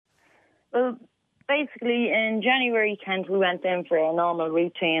Well, basically, in January 10th, we went in for a normal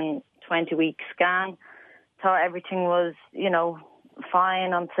routine 20-week scan. Thought everything was,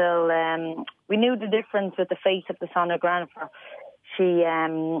 fine until we knew the difference with the face of the sonographer. She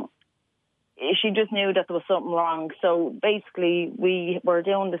just knew that there was something wrong. So basically, we were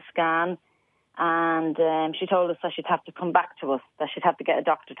doing the scan, and she told us that she'd have to come back to us, that she'd have to get a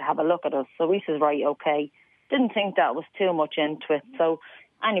doctor to have a look at us. So we said, right, okay. Didn't think that was too much into it. So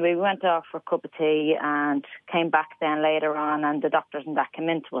anyway, we went off for a cup of tea and came back then later on, and the doctors and that came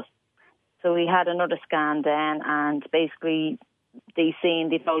into us. So we had another scan then, and basically they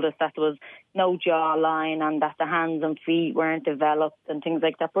told us that there was no jawline and that the hands and feet weren't developed and things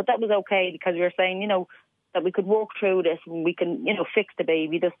like that. But that was okay, because we were saying, that we could walk through this and we can, fix the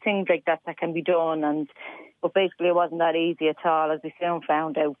baby. There's things like that can be done. But basically it wasn't that easy at all, as we soon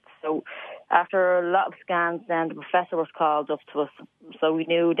found out. So after a lot of scans then, the professor was called up to us. So we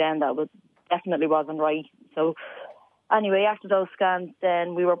knew then that definitely wasn't right. So anyway, after those scans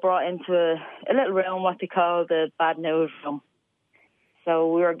then, we were brought into a little room, what they call the bad news room.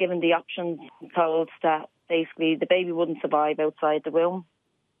 So we were given the options, told that basically the baby wouldn't survive outside the womb.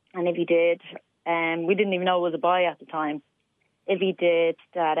 And if he did, we didn't even know it was a boy at the time. If he did,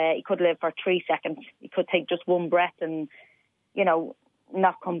 that he could live for 3 seconds. He could take just one breath and,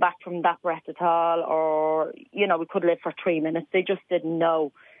 not come back from that breath at all. Or, we could live for 3 minutes. They just didn't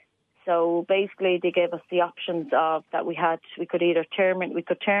know. So basically they gave us the options of that we could either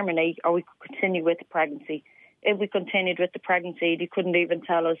terminate or we could continue with the pregnancy. If we continued with the pregnancy, they couldn't even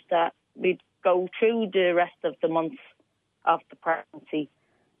tell us that we'd go through the rest of the months of the pregnancy.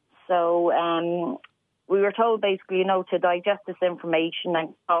 So we were told basically, to digest this information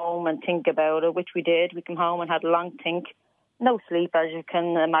and go home and think about it, which we did. We came home and had a long think, no sleep, as you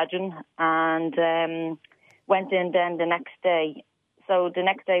can imagine, and went in then the next day. So the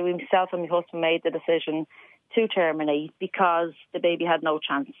next day, myself and my husband made the decision to terminate because the baby had no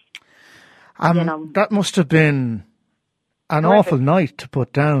chance. That must have been an awful night to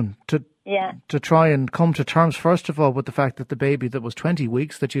put down, to try and come to terms, first of all, with the fact that the baby that was 20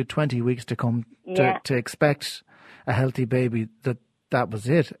 weeks, that you had 20 weeks to come to expect a healthy baby, that was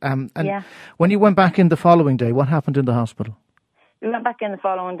it. And when you went back in the following day, what happened in the hospital? We went back in the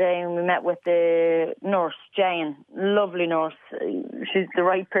following day and we met with the nurse, Jane, lovely nurse. She's the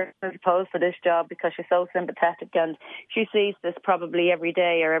right person, I suppose, for this job because she's so sympathetic and she sees this probably every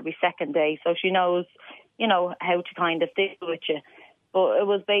day or every second day. So she knows, how to kind of deal with you. But it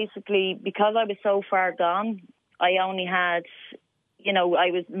was basically, because I was so far gone, I only had,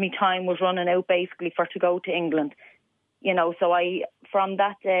 my time was running out basically to go to England. So from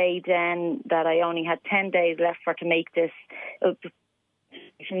that day then that I only had 10 days left to make this,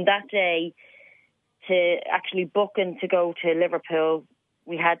 from that day to actually booking to go to Liverpool,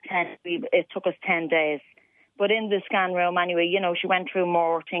 it took us 10 days. But in the scan room anyway, she went through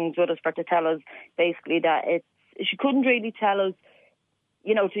more things with us to tell us basically that she couldn't really tell us,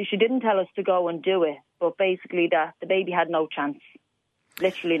 she didn't tell us to go and do it, but basically that the baby had no chance.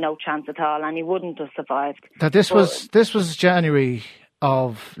 Literally no chance at all, and he wouldn't have survived. That this was January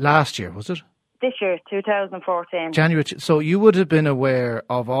of last year, was it? This year, 2014. January. So you would have been aware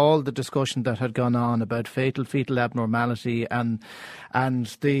of all the discussion that had gone on about fetal abnormality and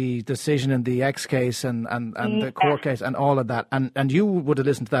the decision in the X case and the court case and all of that. And you would have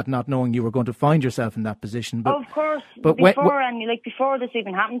listened to that not knowing you were going to find yourself in that position. But, of course. But before this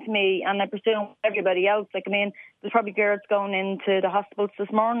even happened to me, and I presume everybody else, there's probably girls going into the hospitals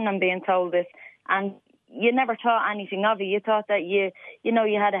this morning and being told this, and you never thought anything of it. You thought that you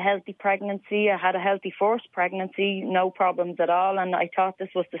had a healthy pregnancy, you had a healthy first pregnancy, no problems at all, and I thought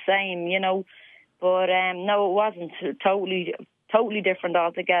this was the same, But no, it wasn't. Totally different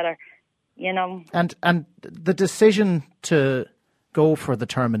altogether, And the decision to go for the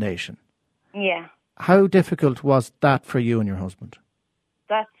termination. Yeah. How difficult was that for you and your husband?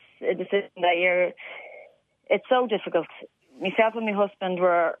 That's a decision that it's so difficult. Myself and my husband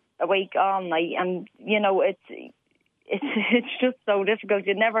were awake all night, and it's just so difficult.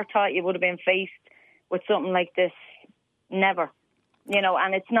 You never thought you would have been faced with something like this, never.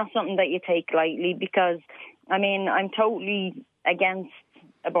 And it's not something that you take lightly because, I'm totally against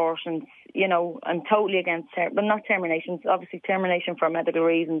abortions. I'm totally against, but not terminations. Obviously, termination for medical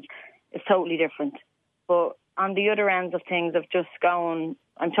reasons is totally different. But on the other ends of things, of just going,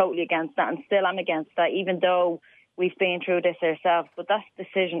 I'm totally against that, and still I'm against that, even though we've been through this ourselves. But that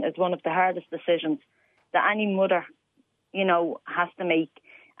decision is one of the hardest decisions that any mother, has to make.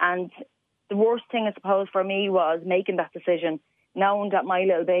 And the worst thing, I suppose, for me was making that decision, knowing that my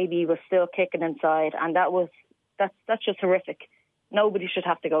little baby was still kicking inside. And that's just horrific. nobody should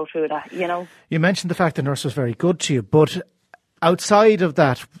have to go through that, you know. You mentioned the fact the nurse was very good to you, but outside of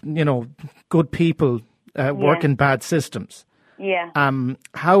that, you know, good people work in bad systems. Yeah.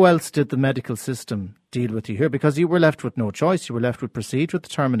 How else did the medical system deal with you here? Because you were left with no choice. You were left with proceed with the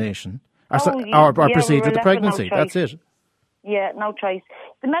termination. Or proceed with the pregnancy. That's it. Yeah, no choice.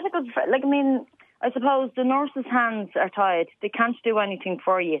 The medical, I suppose the nurses' hands are tied. They can't do anything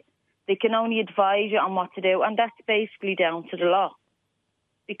for you. They can only advise you on what to do, and that's basically down to the law.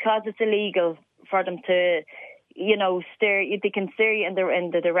 Because it's illegal for them to, you know, they can steer you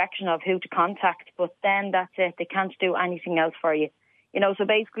in the direction of who to contact, but then that's it. They can't do anything else for you. You know, so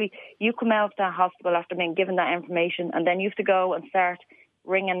basically you come out of that hospital after being given that information, and then you have to go and start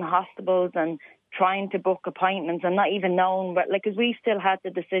ringing hospitals and trying to book appointments and not even knowing, but because we still had the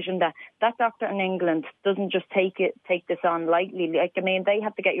decision that doctor in England doesn't just take this on lightly. They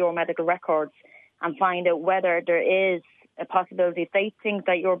have to get your medical records and find out whether there is a possibility. If they think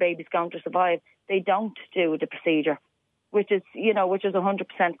that your baby's going to survive, they don't do the procedure, which is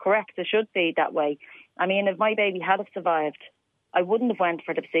 100% correct. It should be that way. I mean, if my baby had have survived, I wouldn't have went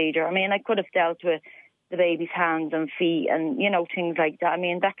for the procedure. I mean, I could have dealt with the baby's hands and feet and, you know, things like that. I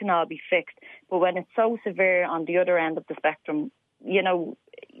mean, that can all be fixed. But when it's so severe on the other end of the spectrum, you know,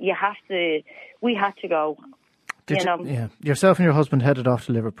 we had to go. Yeah. Yourself and your husband headed off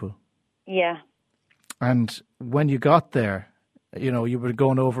to Liverpool. Yeah. And when you got there, you know, you were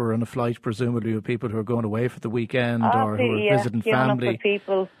going over on a flight, presumably with people who were going away for the weekend or who were visiting family. Up with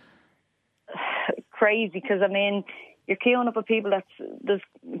people, crazy, because, I mean, you're queuing up with people there's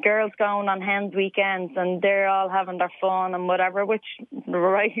girls going on hens weekends and they're all having their fun and whatever, which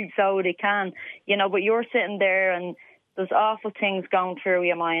rightly so they can, you know, but you're sitting there and there's awful things going through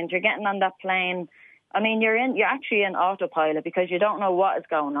your mind. You're getting on that plane. I mean, you're actually in autopilot because you don't know what is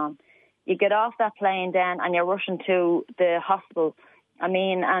going on. You get off that plane then and you're rushing to the hospital. I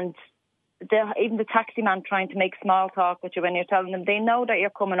mean, and even the taxi man trying to make small talk with you when you're telling them, they know that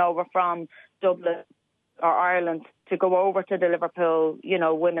you're coming over from Dublin or Ireland to go over to the Liverpool, you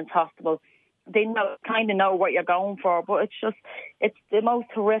know, Women's Hospital. They kind of know what you're going for, but it's the most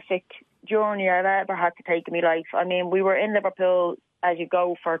horrific journey I've ever had to take in my life. I mean, we were in Liverpool as you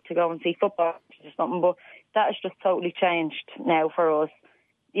go to go and see football or something, but that has just totally changed now for us.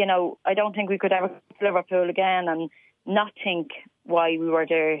 You know, I don't think we could ever go to Liverpool again and not think why we were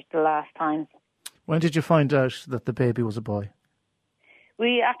there the last time. When did you find out that the baby was a boy?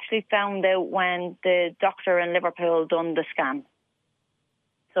 We actually found out when the doctor in Liverpool done the scan.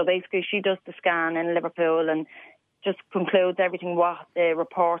 So basically she does the scan in Liverpool and just concludes everything what the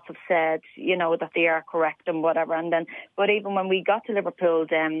reports have said, you know, that they are correct and whatever. And then, but even when we got to Liverpool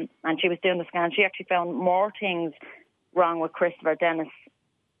then, and she was doing the scan, she actually found more things wrong with Christopher Dennis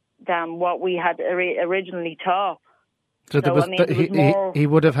than what we had originally thought. So there was, he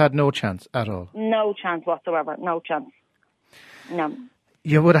would have had no chance at all? No chance whatsoever, no chance. No.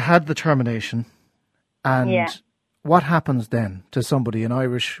 You would have had the termination, and what happens then to somebody, an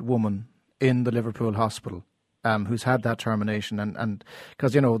Irish woman in the Liverpool hospital, who's had that termination, and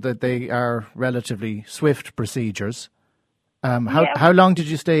because, you know, that they are relatively swift procedures. How long did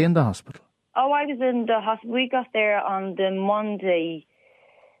you stay in the hospital? Oh, I was in the hospital. We got there on the Monday.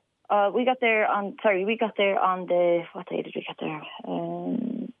 We got there on the, what day did we get there?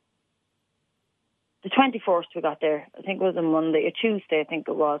 The 21st we got there. I think it was a Monday, a Tuesday I think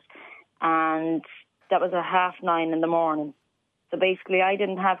it was. And that was at 9:30 in the morning. So basically I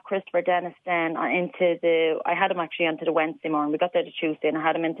didn't have Christopher Dennis then I had him actually onto the Wednesday morning. We got there the Tuesday and I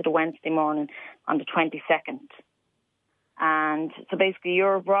had him into the Wednesday morning on the 22nd. And so basically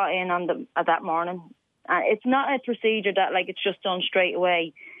you're brought in at that morning. It's not a procedure that it's just done straight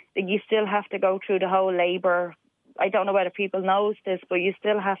away. You still have to go through the whole labour. I don't know whether people knows this, but you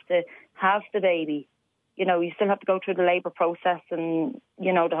still have to have the baby. You know, you still have to go through the labour process and,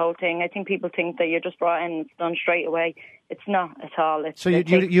 you know, the whole thing. I think people think that you're just brought in and it's done straight away. It's not at all. So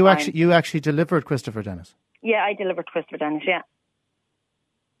you actually delivered Christopher Dennis? Yeah, I delivered Christopher Dennis, yeah.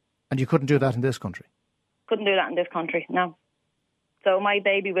 And you couldn't do that in this country? Couldn't do that in this country, no. So my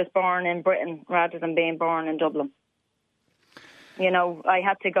baby was born in Britain rather than being born in Dublin. You know, I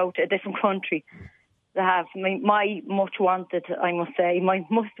had to go to a different country to have my much wanted, I must say, my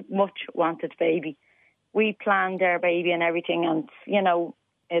much wanted baby. We planned our baby and everything, and, you know,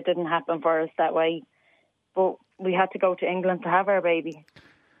 it didn't happen for us that way. But we had to go to England to have our baby.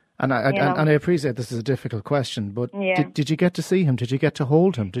 And I appreciate this is a difficult question, but did you get to see him? Did you get to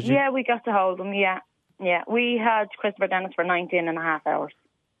hold him? Did you? Yeah, we got to hold him, yeah. We had Christopher Dennis for 19 and a half hours.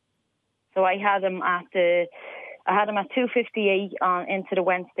 So I had him at 2:58 into the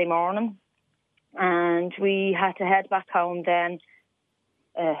Wednesday morning, and we had to head back home then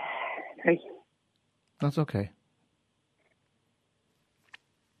Sorry. That's okay.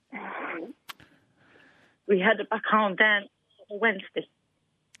 We had it back home then Wednesday.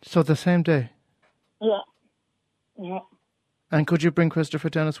 So the same day? Yeah. Yeah. And could you bring Christopher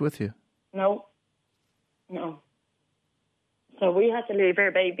Dennis with you? No. So we had to leave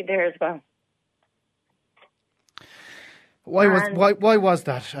our baby there as well. Why was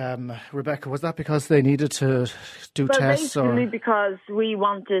that, Rebecca? Was that because they needed to do tests? Basically because we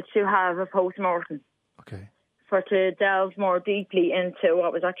wanted to have a post-mortem. Okay. To delve more deeply into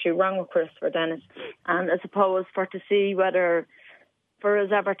what was actually wrong with Christopher Dennis. And I suppose to see whether for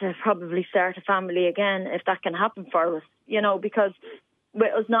us ever to probably start a family again, if that can happen for us. Because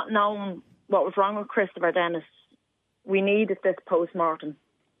with us not knowing what was wrong with Christopher Dennis, we needed this post-mortem.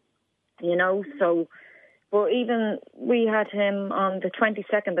 So... But even we had him on the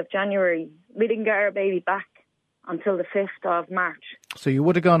 22nd of January. We didn't get our baby back until the 5th of March. So you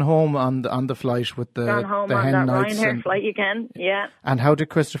would have gone home on the flight with the gone home the on hen that nights Ryanair flight again, yeah. And how did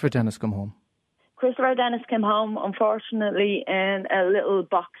Christopher Dennis come home? Christopher Dennis came home, unfortunately, in a little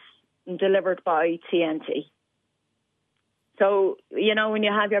box delivered by TNT. So, when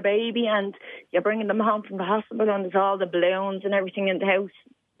you have your baby and you're bringing them home from the hospital and there's all the balloons and everything in the house,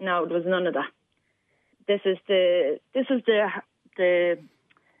 no, there was none of that. This is the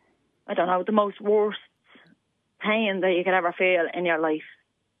I don't know, the most worst pain that you could ever feel in your life.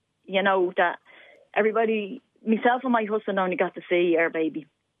 That everybody, myself and my husband, only got to see our baby.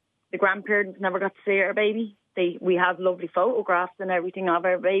 The grandparents never got to see our baby. We have lovely photographs and everything of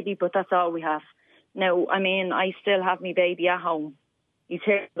our baby, but that's all we have. Now, I still have my baby at home. He's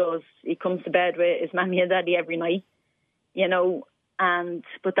here with us. He comes to bed with his mommy and daddy every night,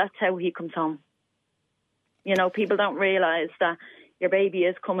 but that's how he comes home. People don't realise that your baby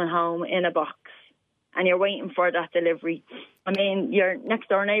is coming home in a box and you're waiting for that delivery. Your next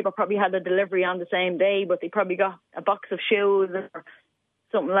door neighbour probably had a delivery on the same day, but they probably got a box of shoes or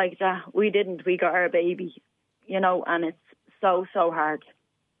something like that. We didn't. We got our baby, and it's so, so hard,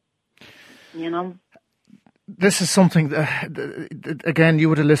 This is something that, again, you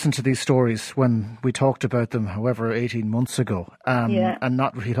would have listened to these stories when we talked about them, however, 18 months ago, and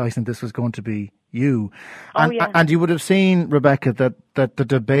not realising this was going to be you. And you would have seen, Rebecca, that the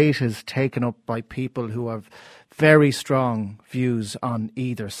debate is taken up by people who have very strong views on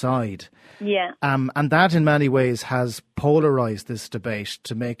either side. Yeah. And that in many ways has polarised this debate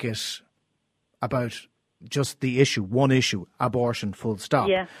to make it about just the issue, one issue, abortion, full stop.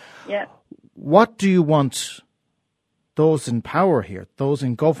 Yeah, yeah. What do you want those in power here, those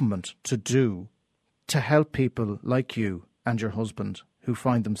in government, to do to help people like you and your husband who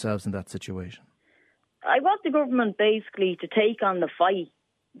find themselves in that situation? I want the government basically to take on the fight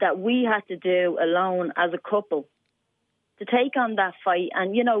that we had to do alone as a couple, to take on that fight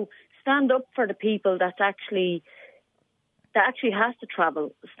and, stand up for the people that actually has to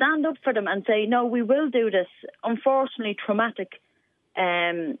travel. Stand up for them and say, no, we will do this. Unfortunately, traumatic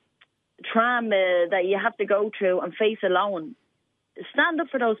trauma that you have to go through and face alone. Stand up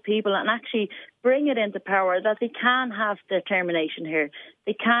for those people and actually bring it into power that they can have determination here.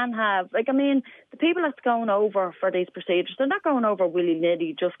 They can have, the people that's going over for these procedures, they're not going over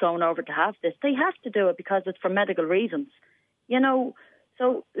willy-nilly, just going over to have this. They have to do it because it's for medical reasons.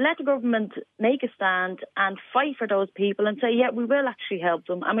 So let the government make a stand and fight for those people and say, yeah, we will actually help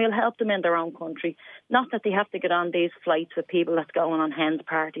them and we'll help them in their own country. Not that they have to get on these flights with people that's going on hen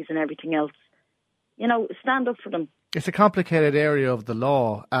parties and everything else. Stand up for them. It's a complicated area of the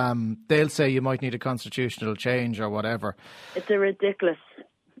law. They'll say you might need a constitutional change or whatever. It's ridiculous,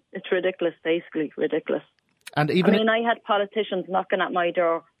 basically ridiculous. And even I had politicians knocking at my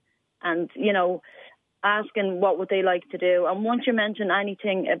door and, asking what would they like to do. And once you mention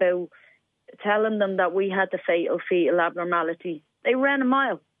anything about telling them that we had the fetal abnormality, they ran a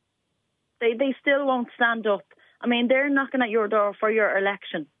mile. They still won't stand up. They're knocking at your door for your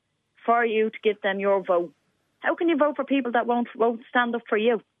election, for you to give them your vote. How can you vote for people that won't stand up for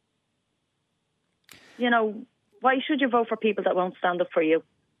you? Why should you vote for people that won't stand up for you?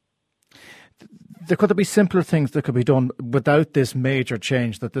 Could there be simpler things that could be done without this major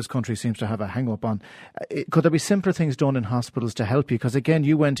change that this country seems to have a hang-up on? Could there be simpler things done in hospitals to help you? Because, again,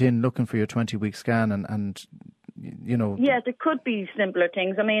 you went in looking for your 20-week scan and Yeah, there could be simpler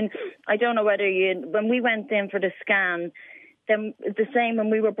things. I don't know whether when we went in for the scan, then the same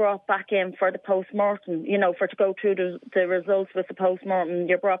when we were brought back in for the post-mortem, to go through the results with the post-mortem,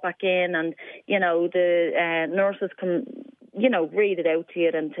 you're brought back in and, the nurses can, read it out to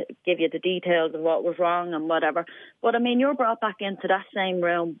you and to give you the details of what was wrong and whatever. But, you're brought back into that same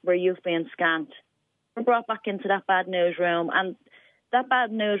room where you've been scanned. You're brought back into that bad news room and that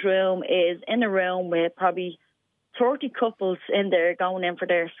bad news room is in a room with probably 30 couples in there going in for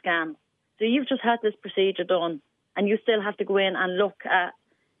their scan. So you've just had this procedure done, and you still have to go in and look at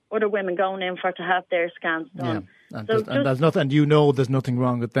other women going in to have their scans done. Yeah, and, so there's nothing. And you know there's nothing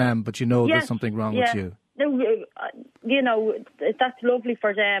wrong with them, but you know yes, there's something wrong with you. You know, that's lovely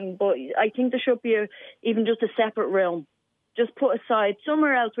for them, but I think there should be even just a separate room, just put aside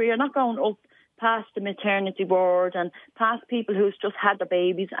somewhere else where you're not going up past the maternity ward and past people who's just had their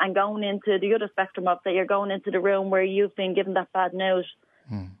babies and going into the other spectrum of that. You're going into the room where you've been given that bad news,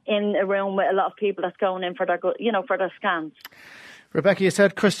 in a room with a lot of people that's going in for their, for their scans. Rebecca, you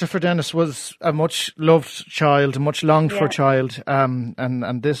said Christopher Dennis was a much loved child, a much longed for child,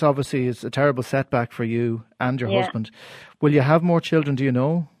 and this obviously is a terrible setback for you and your husband. Will you have more children, do you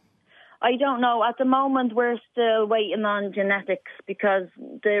know? I don't know. At the moment, we're still waiting on genetics because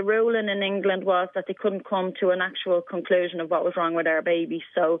the ruling in England was that they couldn't come to an actual conclusion of what was wrong with our baby.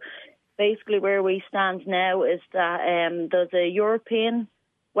 So basically where we stand now is that there's a European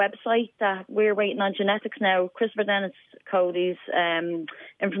website that we're waiting on genetics now. Christopher Dennis Cody's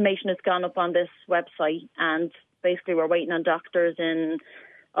information has gone up on this website, and basically we're waiting on doctors in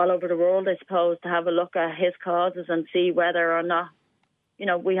all over the world, I suppose, to have a look at his causes and see whether or not,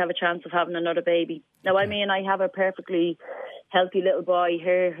 we have a chance of having another baby. Now, I mean, I have a perfectly healthy little boy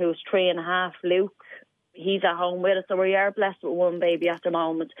here who's 3.5, Luke. He's at home with us, so we are blessed with one baby at the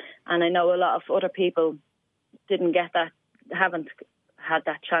moment. And I know a lot of other people didn't get that, haven't had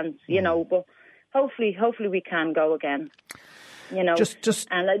that chance, but hopefully we can go again, Just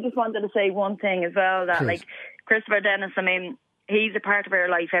and I just wanted to say one thing as well, that like Christopher Dennis, I mean, he's a part of our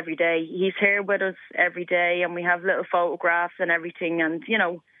life every day. He's here with us every day, and we have little photographs and everything, and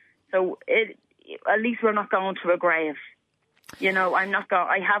so at least we're not going to a grave. I'm not going.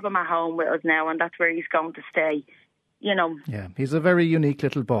 I have him at home with us now, and that's where he's going to stay. Yeah, he's a very unique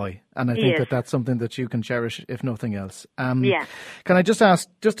little boy, and I think that's something that you can cherish, if nothing else. Can I just ask,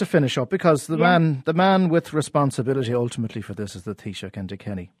 just to finish up, because the man with responsibility ultimately for this is the Taoiseach Enda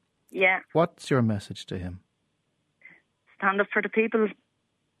Kenny. Yeah. What's your message to him? Stand up for the people.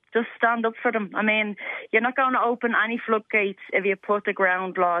 Just stand up for them. I mean, you're not going to open any floodgates if you put the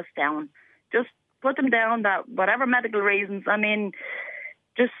ground laws down. Just put them down, that whatever medical reasons, I mean,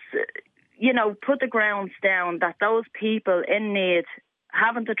 just... put the grounds down that those people in need,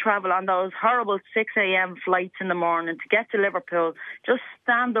 having to travel on those horrible 6 a.m. flights in the morning to get to Liverpool, just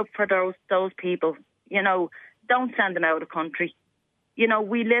stand up for those people. Don't send them out of the country.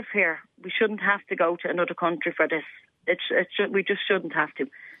 We live here. We shouldn't have to go to another country for this. We just shouldn't have to.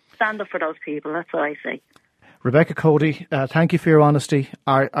 Stand up for those people. That's what I say. Rebecca Cody, thank you for your honesty.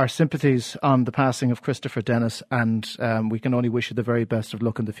 Our sympathies on the passing of Christopher Dennis, and we can only wish you the very best of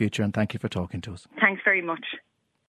luck in the future, and thank you for talking to us. Thanks very much.